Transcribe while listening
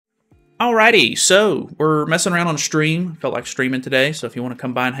Alrighty, so we're messing around on stream. Felt like streaming today, so if you want to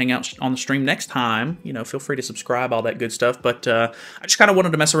come by and hang out on the stream next time, you know, feel free to subscribe, all that good stuff. But I just kind of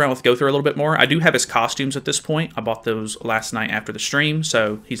wanted to mess around with Gowther a little bit more. I do have his costumes at this point. I bought those last night after the stream,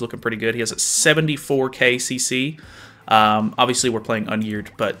 so he's looking pretty good. He has a 74k CC. Obviously, we're playing ungeared,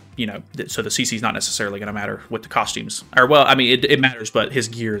 but, you know, so the CC is not necessarily going to matter with the costumes. Or, well, I mean, it matters, but his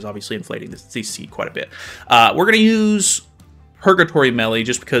gear is obviously inflating the CC quite a bit. We're going to use Purgatory Meliodas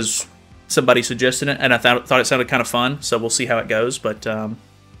just because somebody suggested it, and I thought it sounded kind of fun, so we'll see how it goes, but I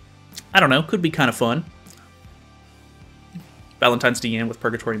don't know, could be kind of fun. Valentine's DN with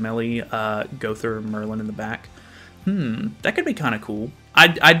Purgatory Meliodas, Gowther, Merlin in the back. That could be kind of cool.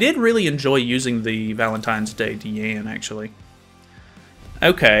 I did really enjoy using the Valentine's Day DN, actually.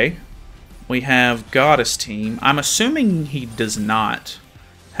 Okay, we have Goddess Team. I'm assuming he does not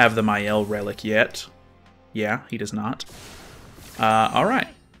have the Mael relic yet. Yeah, he does not. Alright.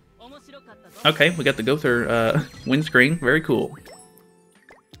 Okay, we got the Gowther windscreen. Very cool.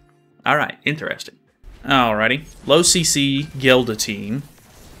 Alright, interesting. Alrighty. Low CC Gilda team.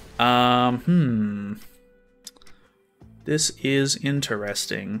 This is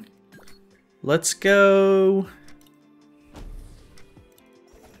interesting. Let's go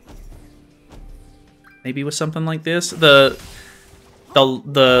maybe with something like this. The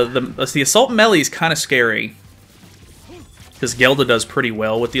assault melee is kind of scary because Gilda does pretty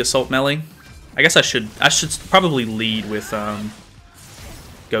well with the assault melee. I guess I should probably lead with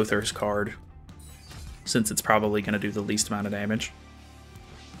Gowther's card, since it's probably going to do the least amount of damage.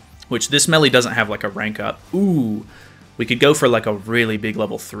 Which this melee doesn't have like a rank up. Ooh, we could go for like a really big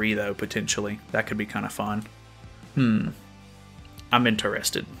level 3 though, potentially. That could be kind of fun. I'm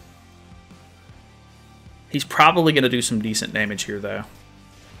interested. He's probably going to do some decent damage here though.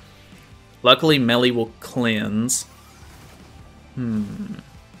 Luckily melee will cleanse.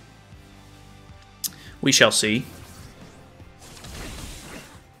 We shall see.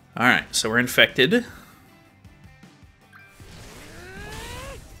 Alright, so we're infected.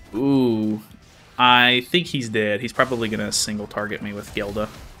 Ooh. I think he's dead. He's probably going to single target me with Gilda.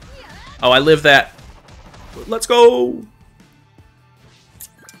 Oh, I live that. Let's go!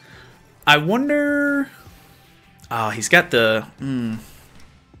 I wonder... Oh, he's got the...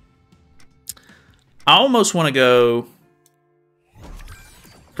 I almost want to go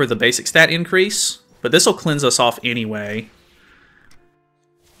for the basic stat increase, but this will cleanse us off anyway.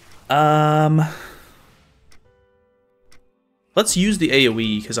 Let's use the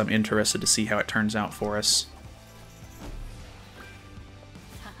AoE because I'm interested to see how it turns out for us.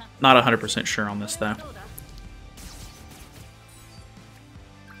 Not 100% sure on this though.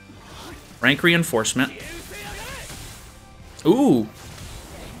 Rank Reinforcement. Ooh.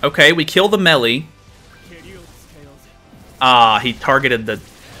 Okay, we kill the melee. Ah, he targeted the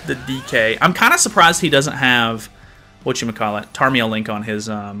DK. I'm kind of surprised he doesn't have whatchamacallit, Tarmiel Link on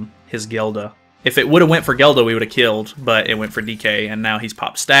his Gilda. If it would have went for Gilda, we would have killed, but it went for DK, and now he's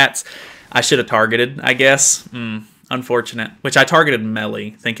popped stats. I should have targeted, I guess. Unfortunate. Which I targeted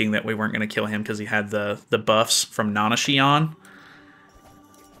melee, thinking that we weren't going to kill him because he had the buffs from Nanashi on.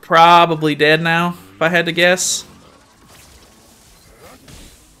 Probably dead now, if I had to guess.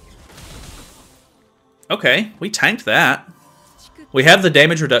 Okay, we tanked that. We have the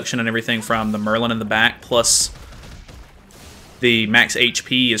damage reduction and everything from the Merlin in the back, plus the max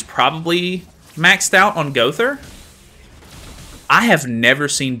HP is probably maxed out on Gowther. I have never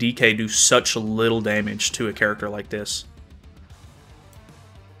seen DK do such little damage to a character like this.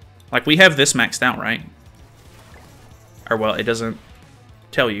 Like, we have this maxed out, right? Or, well, it doesn't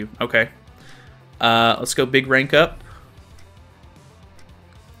tell you. Okay. Let's go big rank up.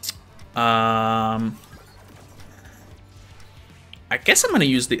 I guess I'm going to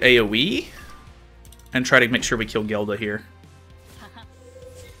use the AoE and try to make sure we kill Gilda here.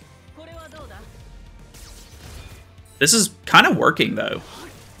 This is kind of working, though.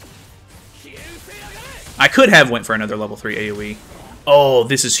 I could have went for another level 3 AoE. Oh,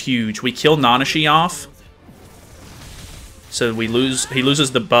 this is huge. We kill Nanashi off. So he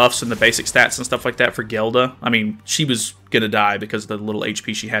loses the buffs and the basic stats and stuff like that for Gilda. I mean, she was going to die because of the little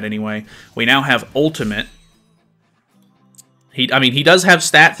HP she had anyway. We now have ultimate. I mean, he does have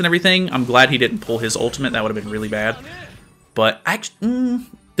stats and everything. I'm glad he didn't pull his ultimate. That would have been really bad. But actually,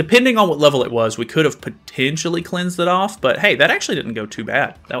 depending on what level it was, we could have potentially cleansed it off. But hey, that actually didn't go too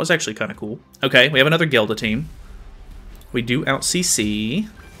bad. That was actually kind of cool. Okay, we have another Gilda team. We do out CC.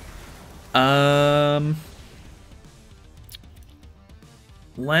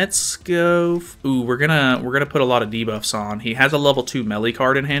 Let's go. Ooh, we're gonna put a lot of debuffs on. He has a level 2 melee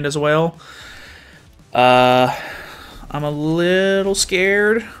card in hand as well. I'm a little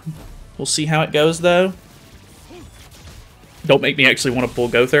scared, We'll see how it goes, though. Don't make me actually want to pull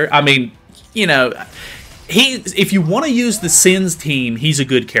Gowther. I mean, you know, if you want to use the Sins team, he's a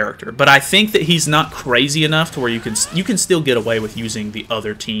good character. But I think that he's not crazy enough to where you can still get away with using the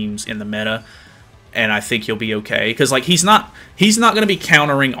other teams in the meta, and I think he'll be okay. Because like he's not going to be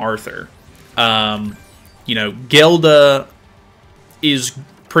countering Arthur. You know, Gelda is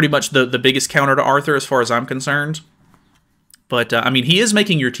pretty much the biggest counter to Arthur as far as I'm concerned. But I mean, he is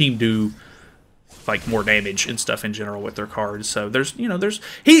making your team do like more damage and stuff in general with their cards. So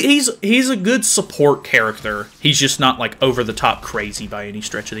he's a good support character. He's just not like over the top crazy by any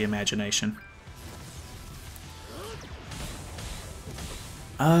stretch of the imagination.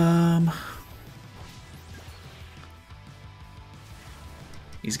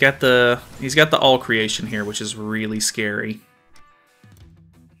 He's got the all creation here, which is really scary.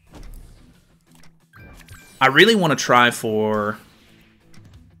 I really want to try for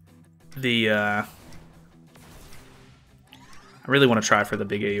the I really want to try for the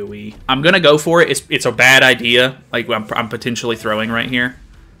big AoE. I'm gonna go for it. It's a bad idea. Like I'm potentially throwing right here.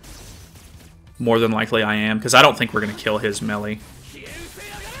 More than likely I am, because I don't think we're gonna kill his melee.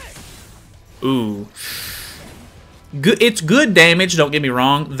 Ooh. Good. It's good damage, don't get me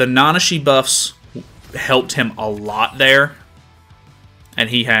wrong. The Nanashi buffs helped him a lot there. And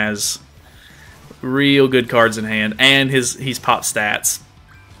he has real good cards in hand. And he's popped stats.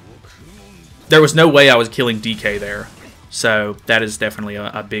 There was no way I was killing DK there. So that is definitely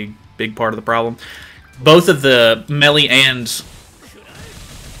a big part of the problem. Both of the melee and...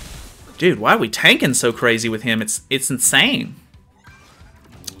 Dude, why are we tanking so crazy with him? It's insane.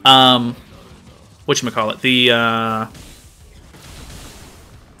 Whatchamacallit? The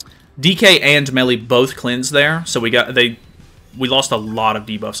DK and melee both cleansed there, so we lost a lot of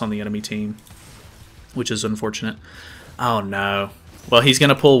debuffs on the enemy team, which is unfortunate. Oh no. Well, he's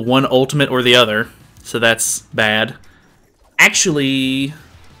gonna pull one ultimate or the other, so that's bad. Actually,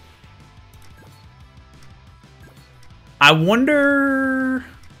 I wonder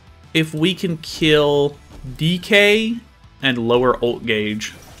if we can kill DK and lower ult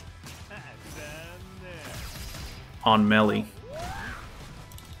gauge on melee.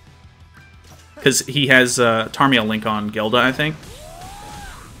 Because he has Tarmiel Link on Gelda, I think.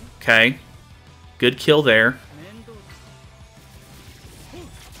 Okay. Good kill there.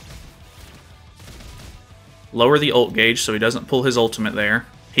 Lower the ult gauge so he doesn't pull his ultimate there.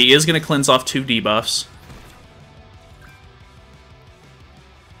 He is going to cleanse off 2 debuffs.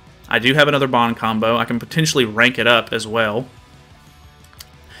 I do have another Bond combo. I can potentially rank it up as well.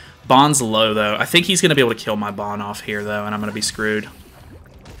 Bond's low, though. I think he's going to be able to kill my Bond off here, though, and I'm going to be screwed.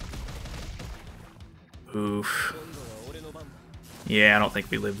 Oof. Yeah, I don't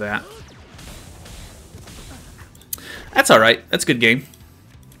think we live that. That's alright. That's a good game.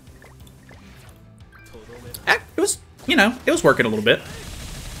 It was, you know, it was working a little bit.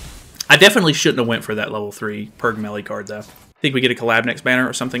 I definitely shouldn't have went for that level 3 Purg melee card, though. Think we get a collab next banner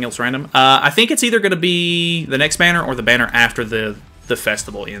or something else random? I think it's either going to be the next banner or the banner after the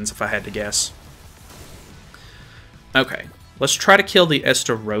festival ends, if I had to guess. Okay, let's try to kill the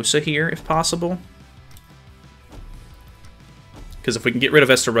Estarossa here, if possible. Because if we can get rid of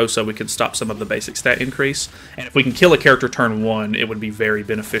Estarossa, we can stop some of the basic stat increase. And if we can kill a character turn 1, it would be very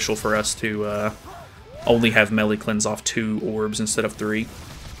beneficial for us to only have melee cleanse off 2 orbs instead of 3.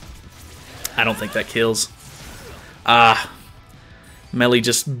 I don't think that kills. Melee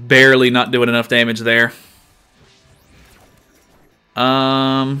just barely not doing enough damage there.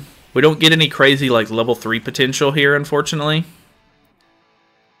 We don't get any crazy like level 3 potential here, unfortunately.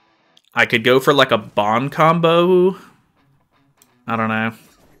 I could go for like a Bond combo. I don't know.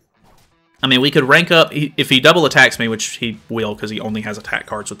 I mean, we could rank up if he double attacks me, which he will because he only has attack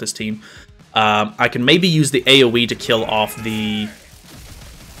cards with this team. I can maybe use the AoE to kill off the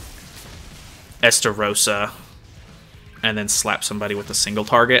Estarossa and then slap somebody with a single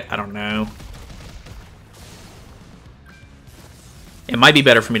target. I don't know. It might be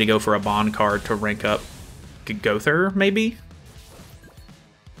better for me to go for a Bond card to rank up Gowther, maybe?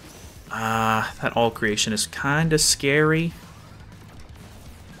 That all creation is kind of scary.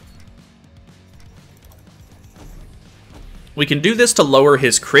 We can do this to lower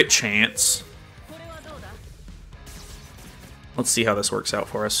his crit chance. Let's see how this works out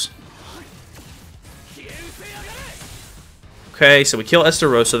for us. Okay, so we kill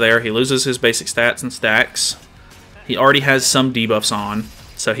Estarossa there. He loses his basic stats and stacks. He already has some debuffs on,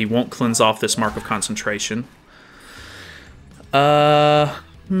 so he won't cleanse off this Mark of Concentration. Okay,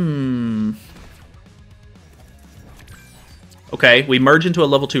 we merge into a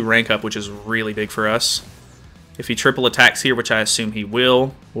level 2 rank up, which is really big for us. If he triple attacks here, which I assume he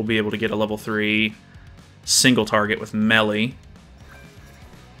will, we'll be able to get a level 3 single target with melee.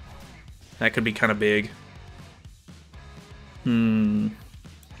 That could be kind of big.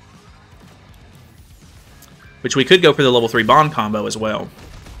 Which we could go for the level 3 bond combo as well.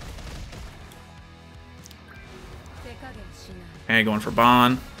 Okay, going for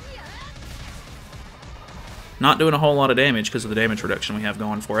bond. Not doing a whole lot of damage because of the damage reduction we have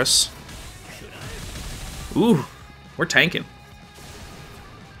going for us. Ooh, we're tanking.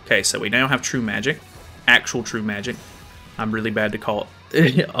 Okay, so we now have true magic. Actual true magic. I'm really bad to call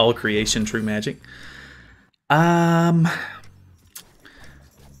it all creation true magic.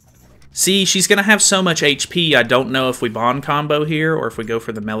 See, she's going to have so much HP, I don't know if we bond combo here or if we go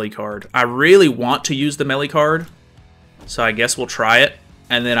for the melee card. I really want to use the melee card, so I guess we'll try it.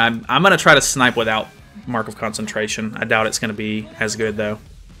 And then I'm going to try to snipe without Mark of Concentration. I doubt it's going to be as good, though.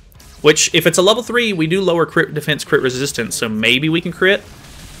 Which, if it's a level 3, we do lower crit defense, crit resistance, so maybe we can crit.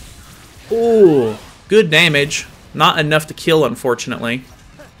 Ooh, good damage. Not enough to kill, unfortunately.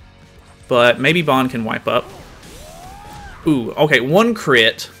 But maybe bond can wipe up. Ooh, okay, 1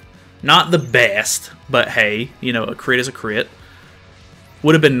 crit. Not the best, but hey, you know, a crit is a crit.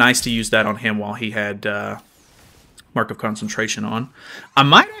 Would have been nice to use that on him while he had Mark of Concentration on. I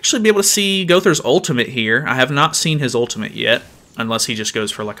might actually be able to see Gowther's ultimate here. I have not seen his ultimate yet, unless he just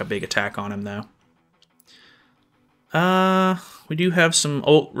goes for like a big attack on him, though. We do have some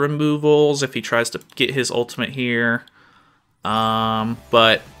ult removals if he tries to get his ultimate here.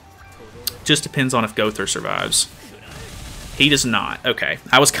 But just depends on if Gowther survives. He does not. Okay.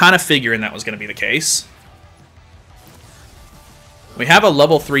 I was kind of figuring that was going to be the case. We have a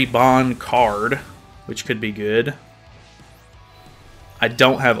level 3 bond card, which could be good. I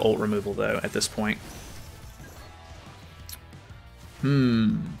don't have ult removal, though, at this point.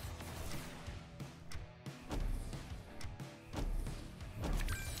 I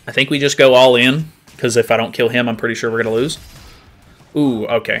think we just go all in, because if I don't kill him, I'm pretty sure we're going to lose. Ooh,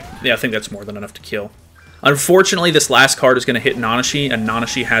 okay. Yeah, I think that's more than enough to kill. Unfortunately, this last card is going to hit Nanashi, and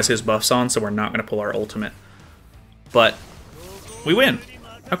Nanashi has his buffs on, so we're not going to pull our ultimate. But we win.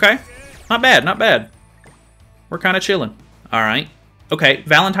 Okay. Not bad, not bad. We're kind of chilling. All right. Okay,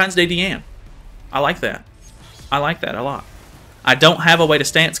 Valentine's Day Deanne. I like that. I like that a lot. I don't have a way to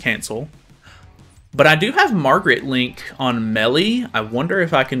stance cancel, but I do have Margaret Link on melee. I wonder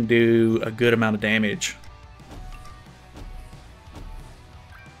if I can do a good amount of damage.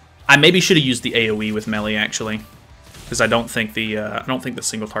 I maybe should have used the AoE with melee, actually, because I don't think the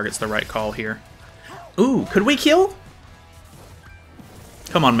single target's the right call here. Ooh, could we kill?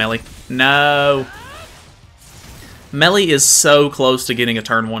 Come on, melee. No. Melee is so close to getting a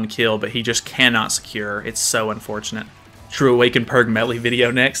turn 1 kill, but he just cannot secure. It's so unfortunate. True Awaken Purg melee video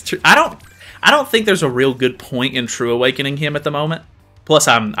next. I don't think there's a real good point in True Awakening him at the moment. Plus,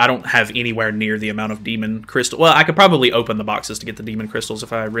 I don't have anywhere near the amount of demon crystal. Well, I could probably open the boxes to get the demon crystals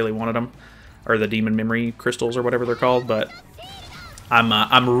if I really wanted them, or the demon memory crystals, or whatever they're called. But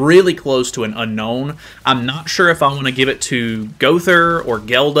I'm really close to an unknown. I'm not sure if I want to give it to Gowther or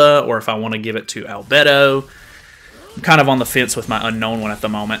Gelda, or if I want to give it to Albedo. I'm kind of on the fence with my unknown one at the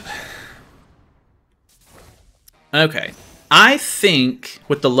moment. Okay, I think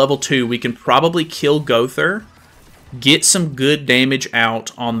with the level 2 we can probably kill Gowther. Get some good damage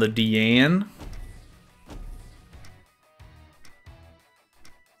out on the Deanne.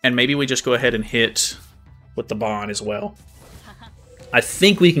 And maybe we just go ahead and hit with the bond as well. I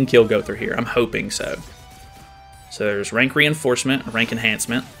think we can kill Gowther here. I'm hoping so. So there's rank reinforcement, rank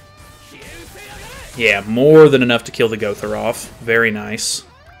enhancement. Yeah, more than enough to kill the Gowther off. Very nice.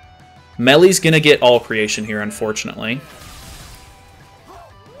 Melee's going to get all creation here, unfortunately.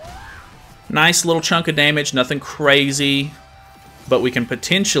 Nice little chunk of damage, nothing crazy, but we can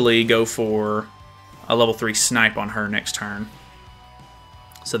potentially go for a level 3 snipe on her next turn.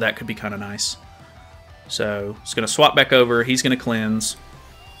 So that could be kind of nice. So it's going to swap back over, he's going to cleanse.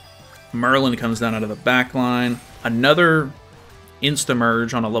 Merlin comes down out of the back line. Another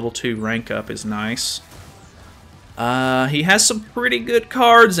insta-merge on a level 2 rank up is nice. He has some pretty good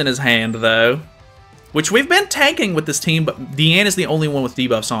cards in his hand, though. Which we've been tanking with this team, but Deanne is the only one with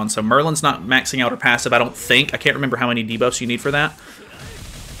debuffs on, so Merlin's not maxing out her passive, I don't think. I can't remember how many debuffs you need for that.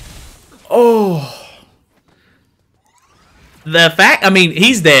 Oh. The fact, I mean,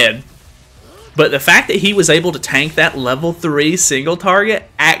 he's dead. But the fact that he was able to tank that level 3 single target,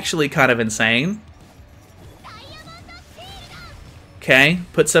 actually kind of insane. Okay,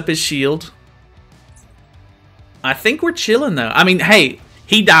 puts up his shield. I think we're chilling, though. I mean, hey,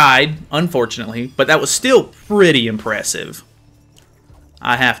 he died, unfortunately, but that was still pretty impressive,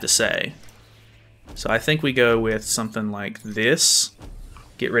 I have to say. So I think we go with something like this.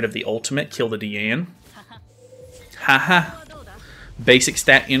 Get rid of the ultimate, kill the Deanne. Haha. Basic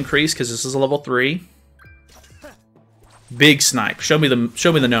stat increase because this is a level 3. Big snipe. Show me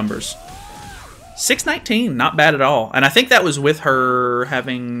the numbers. 619, not bad at all. And I think that was with her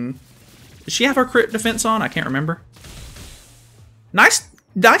having... Does she have her crit defense on? I can't remember. Nice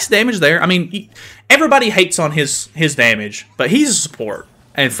damage there. I mean, everybody hates on his damage, but he's a support.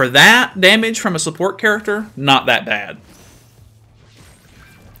 And for that damage from a support character, not that bad.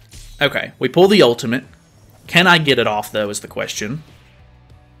 Okay, we pull the ultimate. Can I get it off, though, is the question.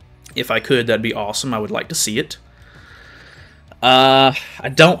 If I could, that'd be awesome. I would like to see it. I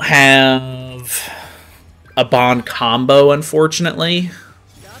don't have a bond combo, unfortunately.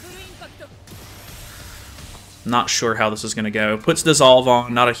 Not sure how this is going to go. Puts Dissolve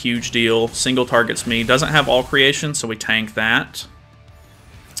on, not a huge deal. Single targets me. Doesn't have all creation, so we tank that.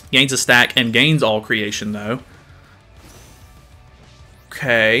 Gains a stack and gains all creation, though.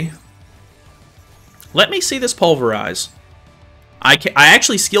 Okay. Let me see this Pulverize. I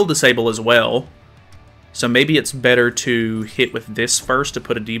actually skill disable as well. So maybe it's better to hit with this first to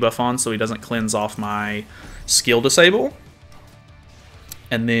put a debuff on so he doesn't cleanse off my skill disable.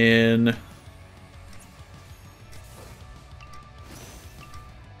 And then...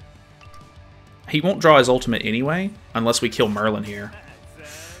 He won't draw his ultimate anyway, unless we kill Merlin here.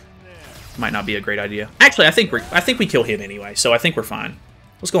 Might not be a great idea. Actually, I think we kill him anyway, so I think we're fine.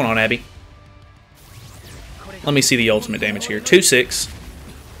 What's going on, Abby? Let me see the ultimate damage here. 2-6.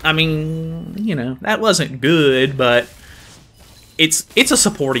 I mean, you know, that wasn't good, but it's a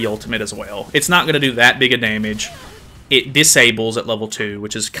supporty ultimate as well. It's not going to do that big a damage. It disables at level 2,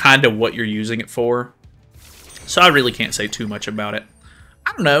 which is kind of what you're using it for. So I really can't say too much about it.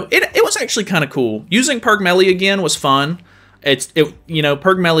 I don't know. It was actually kind of cool. Using Purgatory again was fun. You know,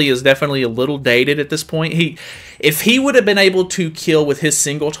 Purgatory is definitely a little dated at this point. If he would have been able to kill with his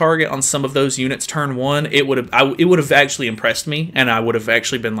single target on some of those units turn 1, it would have actually impressed me, and I would have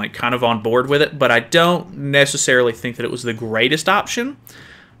actually been like kind of on board with it. But I don't necessarily think that it was the greatest option.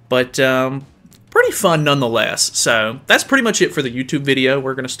 But pretty fun nonetheless. So that's pretty much it for the YouTube video.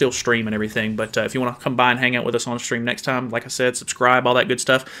 We're going to still stream and everything, but if you want to come by and hang out with us on stream next time, like I said, subscribe, all that good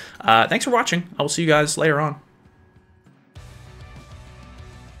stuff. Thanks for watching. I will see you guys later on.